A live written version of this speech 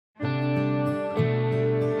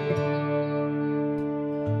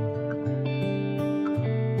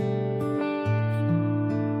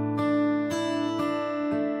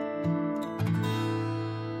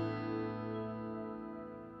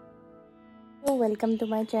Welcome to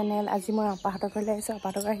my channel. আজি মই আপাহতৰ ঘৰলৈ আহিছোঁ।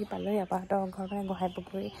 আপাহতৰ আহি পালোঁ। আপাহতৰ ঘৰ মানে গোহাঁই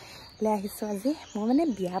পুখুৰীলৈ আহিছোঁ আজি। মই মানে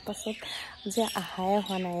বিয়া পাছত যে আহাই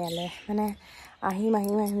হোৱা নাই ইয়ালৈ। মানে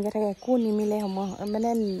আহিমকৈ থাকে, একো নিমিলে সময় মানে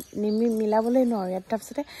মিলাবলৈ নোৱাৰোঁ ইয়াত।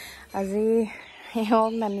 তাৰপিছতে আজি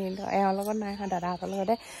এওঁক নানিলোঁ, এওঁৰ লগত নাই অহা, দাদাহঁতৰ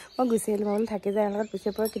লগতে মই গুচি আহিলোঁ। মই বোলো থাকি যায় এওঁৰ লগত পিছে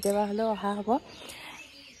পৰে কেতিয়াবা হ'লেও অহা হ'ব।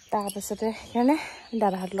 তাৰপাছতে সেইকাৰণে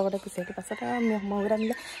দাদাহঁতৰ লগতে গুচি আহিলোঁ। পাছতে সময়কেইটা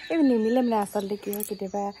মিলে এই নিমিলে মানে আচলতে কি হয়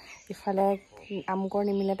কেতিয়াবা ইফালে আমুকৰ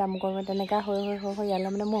নিমিলে তামুকৰ মানে তেনেকুৱা হৈ ইয়ালৈ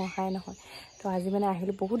মানে মই অহাই নহয়। তো আজি মানে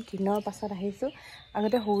আহিলোঁ, বহুত দিনৰ পাছত আহিছোঁ।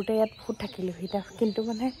 আগতে সৰুতে ইয়াত বহুত থাকিলোঁ এতিয়া, কিন্তু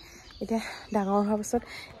মানে এতিয়া ডাঙৰ হোৱাৰ পাছত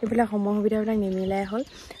এইবিলাক সময় সুবিধাবিলাক নিমিলাই হ'ল।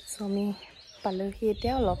 চ' আমি পালোঁহি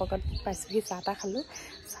এতিয়া, অলপ আগত পাইছোঁহি। চাহ তাহ খালোঁ,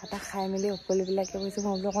 চাহ তাহ খাই মেলি সকলোবিলাকে কৈছোঁ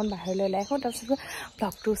মই বোলো অকণ বাহিৰলৈ ওলাই আহোঁ, তাৰপিছত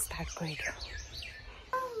ব্লগটো ষ্টাৰ্ট কৰি দিওঁ।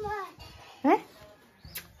 হে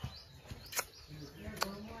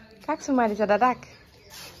কাক চুমাই দিছ? দাদাক?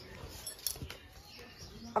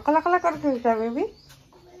 অকলে ক'ত গৈছা বেবী?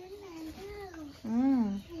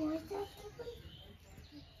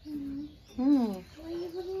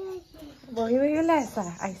 বহি ওলাই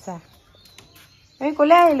আহিছা? আমি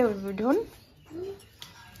ক'লৈ আহিলোঁ ধুন?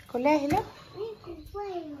 ক'লৈ আহিলোঁ?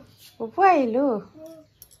 পপু আহিলোঁ।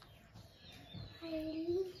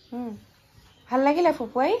 ভাল লাগিলে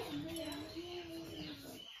ফুপুৱাই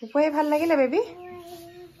ভাল লাগিলে বেবী?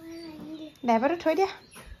 ড্ৰাইভাৰটো থৈ দিয়া।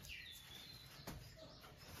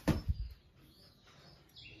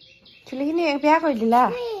 চুলিখিনি বেয়া কৰি দিলা?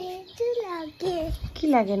 কি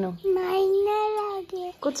লাগেনো?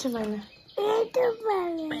 ক'ত চুমাইনা?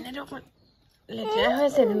 মাইনাটো অকণ লেতেৰা হৈ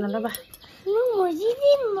আছে, নল'বা।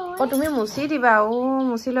 অঁ তুমি মুচি দিবা? অঁ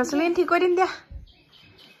মুচি লোৱা। চুলিখিনি ঠিক কৰি দিম দিয়া।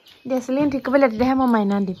 চুলিখিনি ঠিক কৰিব লাগে, তেতিয়াহে মই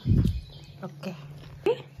মাইনা দিম। Okay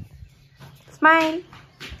smile.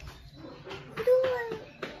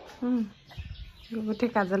 গোটেই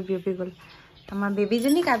কাজল বিয়পি গ'ল। আমাৰ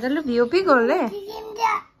বেবীজনী কাজলটো বিয়পি গ'ল দেই।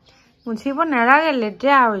 মুচিব নালাগে,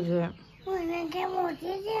 লেতেৰা হৈছে।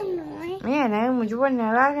 এনেকৈ মুচিব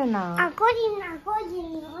নালাগে না।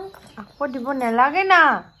 আকৌ দিব নালাগে না।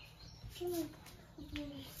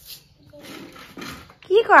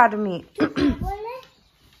 কি কৰা তুমি?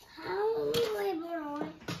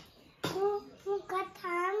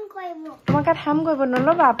 তোমাৰ গাত হাম কৰিব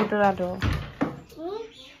নল'বা। পুতলাটো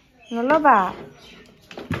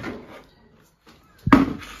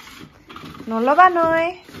নল'বা নয়।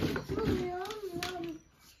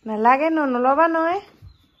 নালাগে নল'বা নয়।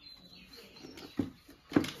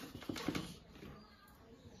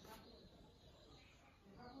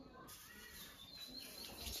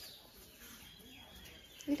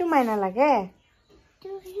 এইটো মাইনা লাগে।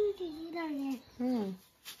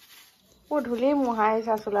 ধূলি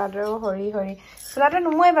মোহাৰিছা চোলাটো। হৰি চোলাটো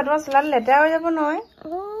নুমুৱাবা, তোমাৰ চোলাটো লেতেৰা হৈ যাব নহয়।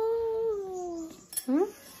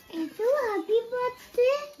 এইটো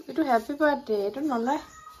হেপী বাৰ্থডে, এইটো নলয়,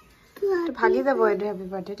 এইটো ভাগি যাব। এইটো হেপী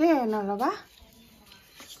বাৰ্থডে দেই, নল'বা।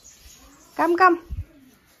 কাম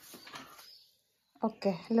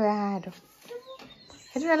অ'কে লৈ আহা।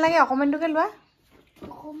 সেইটো নালাগে, অকণমানটোকে লোৱা।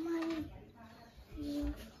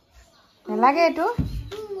 নালাগে, এইটো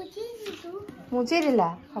মুচি দিলা?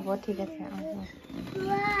 হ'ব ঠিক আছে।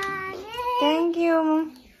 থেংক ইউ,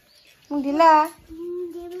 মোক দিলা।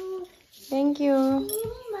 Thank U.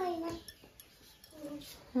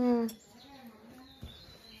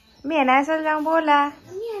 আমি এনাইচল যাওঁ ব'লা।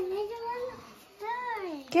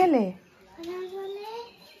 কেলে?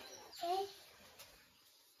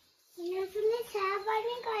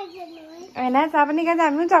 এনাই চাহ পানী খাই,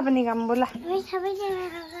 আমিও চাহ পানী খাম ব'লা।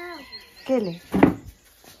 কেলে?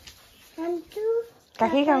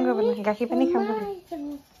 গাখীৰ খামগৈ ব'লা, গাখীৰ পানী খামগৈ।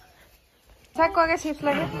 চাক কোৱাকৈ চিপছ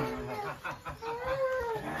লাগে।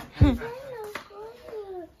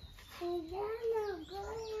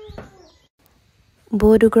 বৌ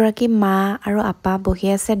দুগৰাকী মা আৰু আপা বহি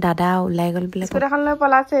আছে, দাদা ওলাই গ'ল বোলে। স্কুট এখন লৈ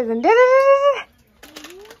পলাইছে এজন।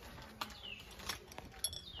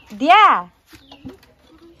 দিয়া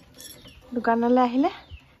দোকানলৈ আহিলে,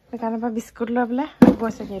 দোকানৰ পৰা বিস্কুট লৈ পেলাই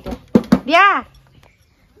গৈছেগৈ এতিয়া। দিয়া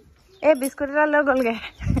এই বিস্কুট এটা লৈ গ'লগৈ।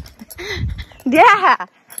 দিয়া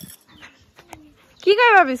কি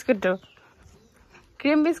কৰিবা বিস্কুটটো?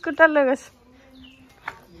 ক্ৰীম বিস্কুট এটা লৈ গৈছে।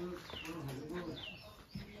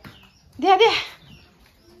 দিয়া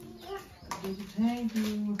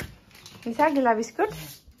বিচাৰ দিলা বিস্কুট?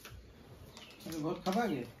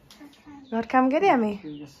 ঘৰত খামগে দেই আমি।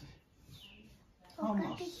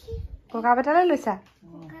 ককা পেটালৈ লৈছা?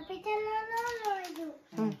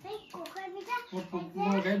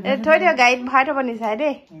 থৈ দিয়ক, গাড়ীত ভৰাই থ'ব নিচাই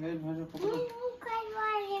দেই।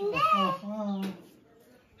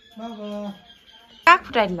 কাক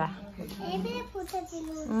ফুটাই দিলা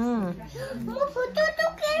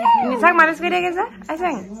নিচাক মালিচ কৰি দিয়ে যা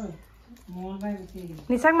আইচাং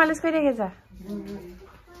নিচাক মালিচ কৰি দিয়ে যা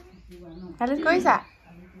মালিচ কৰিছা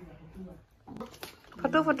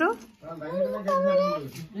ফটো ফটো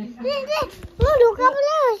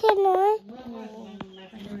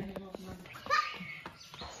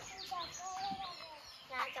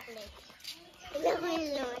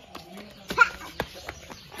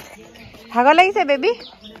ভাগৰ লাগিছে বেবি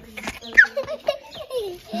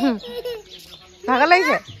ভাগৰ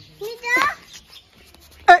লাগিছে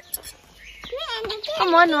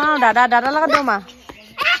মই নোৱাৰো দাদাৰ লগত দৌমা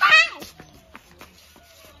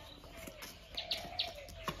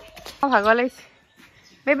ভাগৰ লাগিছে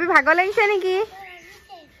বেবি ভাগৰ লাগিছে নেকি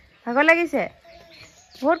ভাগৰ লাগিছে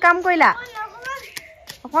বহুত কাম কৰিলা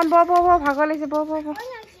অকণ ব ভাগৰ লাগিছে ব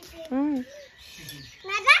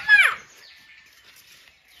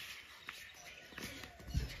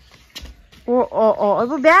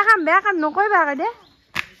এইবোৰ বেয়া কাম নকৰিবা আকৌ দে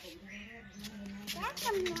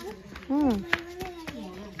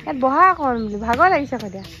ইয়াত বহা অকণ বুলি ভাগৰ লাগিছে আকৌ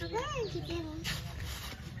দিয়া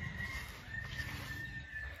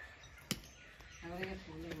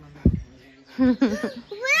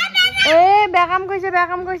বেয়া কাম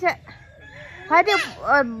কৰিছে ভাইটি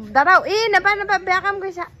দাদা নাপায় বেয়া কাম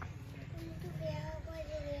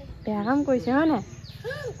কৰিছে হয় নাই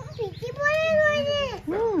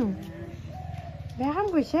বেয়া কাম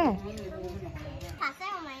কৰিছে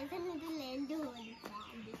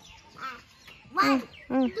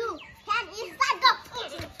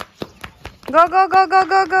go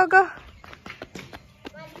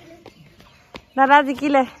দাদা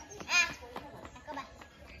জিকিলে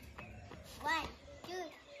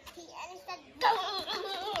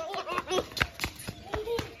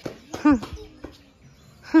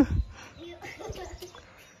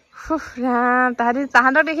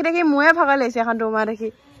তাহাঁতক দেখি মোয়ে ভাগৰ লাগিছে এখন দৌমা দেখি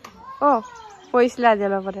পৰিছিলে আজি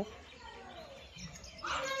অলপতে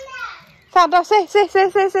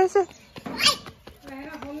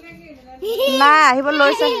নাই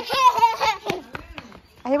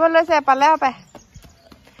আহিব লৈছে পালে পায়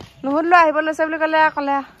নুসুধিলো আহিব লৈছে বুলি ক'লে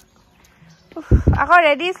আকৌ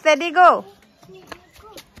ৰেডি ষ্টেডি গো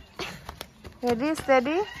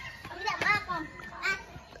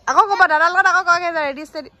আকৌ ক'বা দাদাৰ লগত আকৌ কয় ৰেডি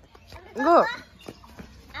ষ্টেডি গো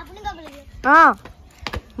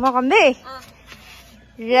মই ক'ম দেই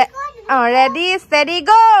ৰেডি ষ্টেডি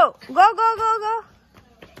গো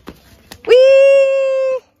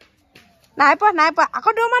নাই পোৱা আকৌ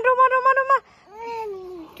দৌমা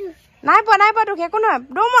নাই পোৱা তোক একো নহয়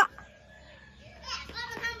দৌমা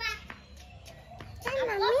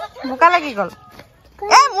বোকা লাগি গ'ল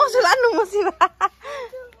মোৰ চোলাত নুমুচিবা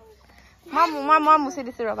মই মুচি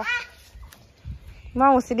দিছো ৰবা মই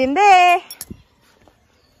মুচি দিম দেই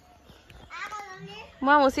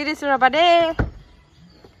দেই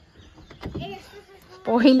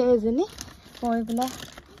পঢ়িলে এজনী পঢ়ি পেলাই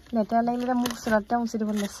লেতেৰা লাগিলে মোক চোলাতে মুচি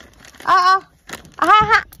দিব লৈছে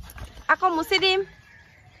আহা আকৌ মুচি দিম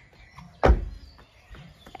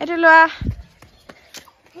এইটো লোৱা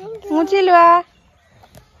মুচি লোৱা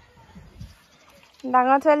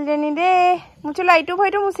ডাঙৰ ছোৱালীজনী দেই মুচি লোৱা ইটো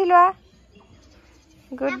ভৰিটো মুচি লোৱা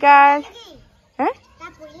গুড গাৰ্ল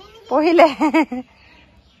পঢ়িলে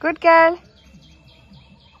গুড গাৰ্ল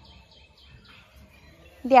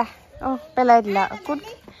দিয়া পেলাই দিলা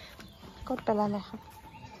ক'ত পেলালে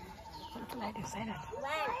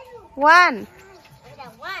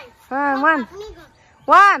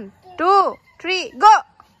One, 2, 3, go!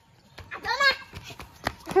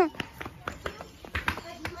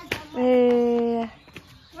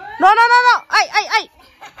 No! Ay!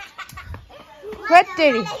 Wait,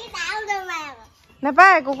 Terry.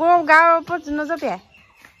 Napai, kuku gao pot nozopia.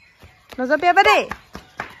 Nozopia ba dei?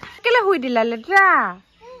 Kela hui dila letra.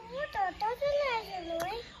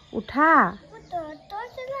 Utha.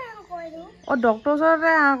 Doctor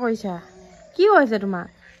ওচৰতে কৈছা কি হৈছে তোমাৰ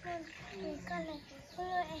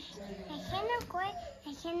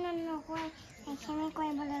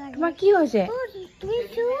তোমাৰ কি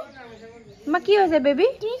হৈছে বেবি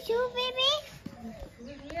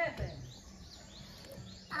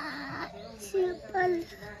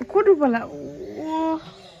ক'ত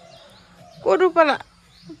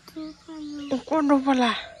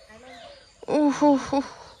পালা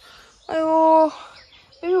আয়ো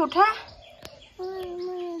বেবি উঠা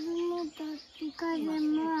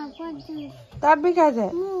দাঁত বিষাইছে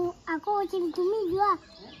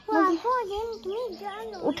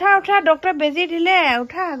উঠা ডক্টৰ বেজি দিলে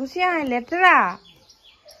উঠা গুচি আহ লেতেৰা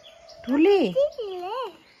ধূলি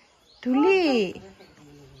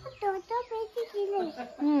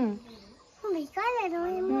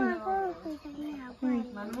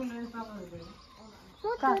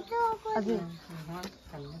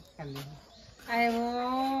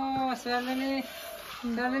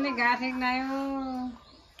ছোৱালীজনী গা ঠিক নাই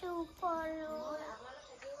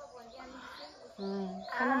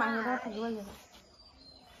মাহীহঁতৰ থাকিব লাগিব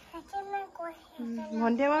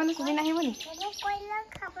ভণ্টি এবাৰ মানে তুমি নাহিব নি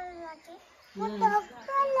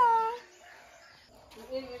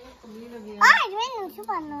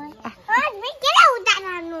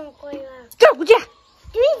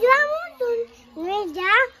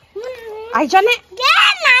আহিছনে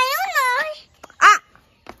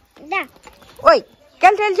ঐ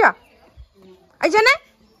কেল ঠেলিছ আহিছনে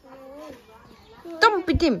তম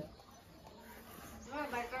পিটিম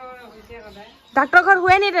ডাক্তৰ ঘৰত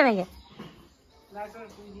শুৱে নি তেনেকে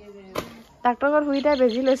ডাক্তৰ ঘৰত শুই তাই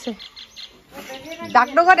বেজি লৈছে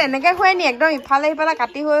ডাক্তৰ ঘৰত এনেকে শুৱে নি একদম ইফালে সিফালে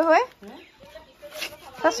কাটি হৈ হৈ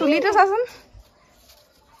তাৰ চুলিটো চাচোন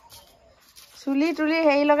চুলি তুলি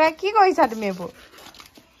হেৰি লগাই কি কৰিছা তুমি এইবোৰ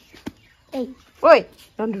ঐ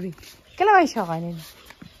দন্দুৰি কেলে আহিছ কাৰণে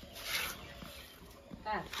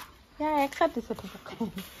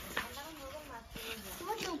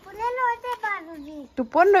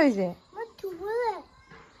টোপনি ধৰিছে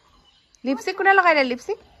লিপষ্টিক কোনে লগাই দিলে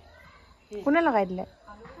লিপষ্টিক কোনে লগাই দিলে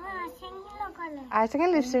আইচাকে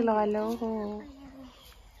লিপষ্টিক লগাই দিলে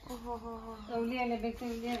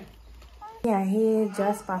আহি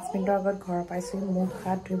জাষ্ট 5 মিনিটৰ আগত ঘৰ পাইছোঁ মুখ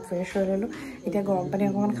হাত ধুই ফ্ৰেছ হৈ ল'লোঁ এতিয়া গৰম পানী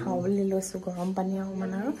অকণমান খাওঁ বুলি লৈছোঁ গৰম পানী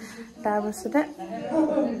অকণমান আৰু তাৰপাছতে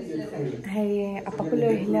হেৰি আপাকো লৈ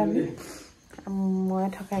আহিলে আমি মই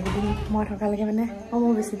থকালৈকে মানে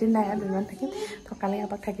মোৰ বেছিদিন নাই আৰু দুদিনমান থাকিম থকালৈকে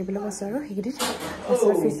আপাক থাকিবলৈ কৈছোঁ আৰু সেইকেইদিন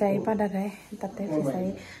তাৰপিছত ফিচাৰীৰ পৰা দাদাই তাতে ফিচাৰী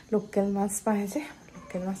লোকেল মাছ পায় যে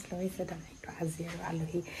লোকেল মাছ লৈ আহিছে দাদাই আজি আৰু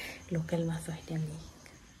আলহী লোকেল মাছৰ সৈতে আমি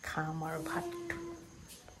খাম আৰু ভাত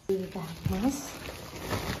মাছ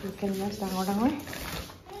লোকেল মাছ ডাঙৰ ডাঙৰ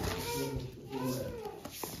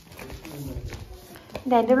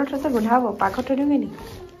ডাইনিং টেবুলত থৈছে গোন্ধাব পাকঘৰত থৈ দিওঁগৈ নেকি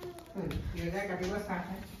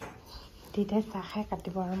দুইটাই চাহ খাই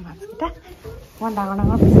কাটিব আৰু মাছকেইটা অকণমান ডাঙৰ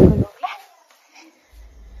ডাঙৰ পিচ কৰিব বোলে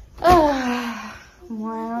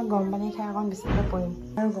মই আৰু গৰম পানী খাই অকণ বিচনাতে পৰিম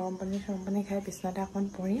আৰু গৰম পানী খাই বিচনাতে অকণ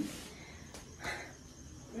পৰিম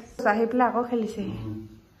আহি পেলাই আকৌ খেলিছে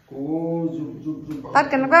তাত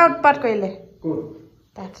কেনেকুৱা উৎপাত কৰিলে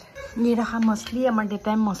তাত নিৰখা মছলি আমাৰ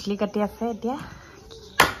দেউতাই মছলি কাটি আছে এতিয়া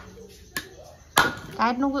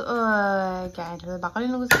কাঁইট বাকলি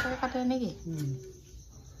নুগুচাকৈ কাটে নেকি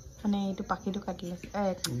মানে এইটো পাখিটো কাটি লৈছে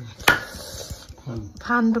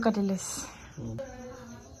ফানটো কাটি লৈছে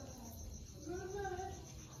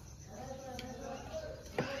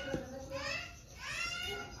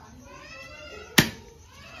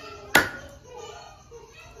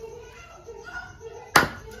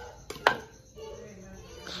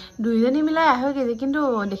দুইজনী মিলাই 2.5 কেজি কিন্তু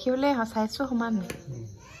দেখিবলৈ চাইজটো সমান নাই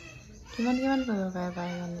কিমান কৰিব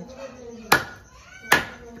পাৰে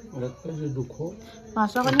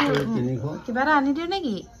মাছৰ কণী কিবা এটা আনি দিওঁ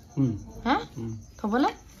নেকি হে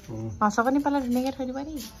থ'বলৈ মাছৰ কণী পালে ধুনীয়াকৈ থৈ দিবা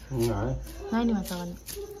নেকি নাই নি মাছৰ কণী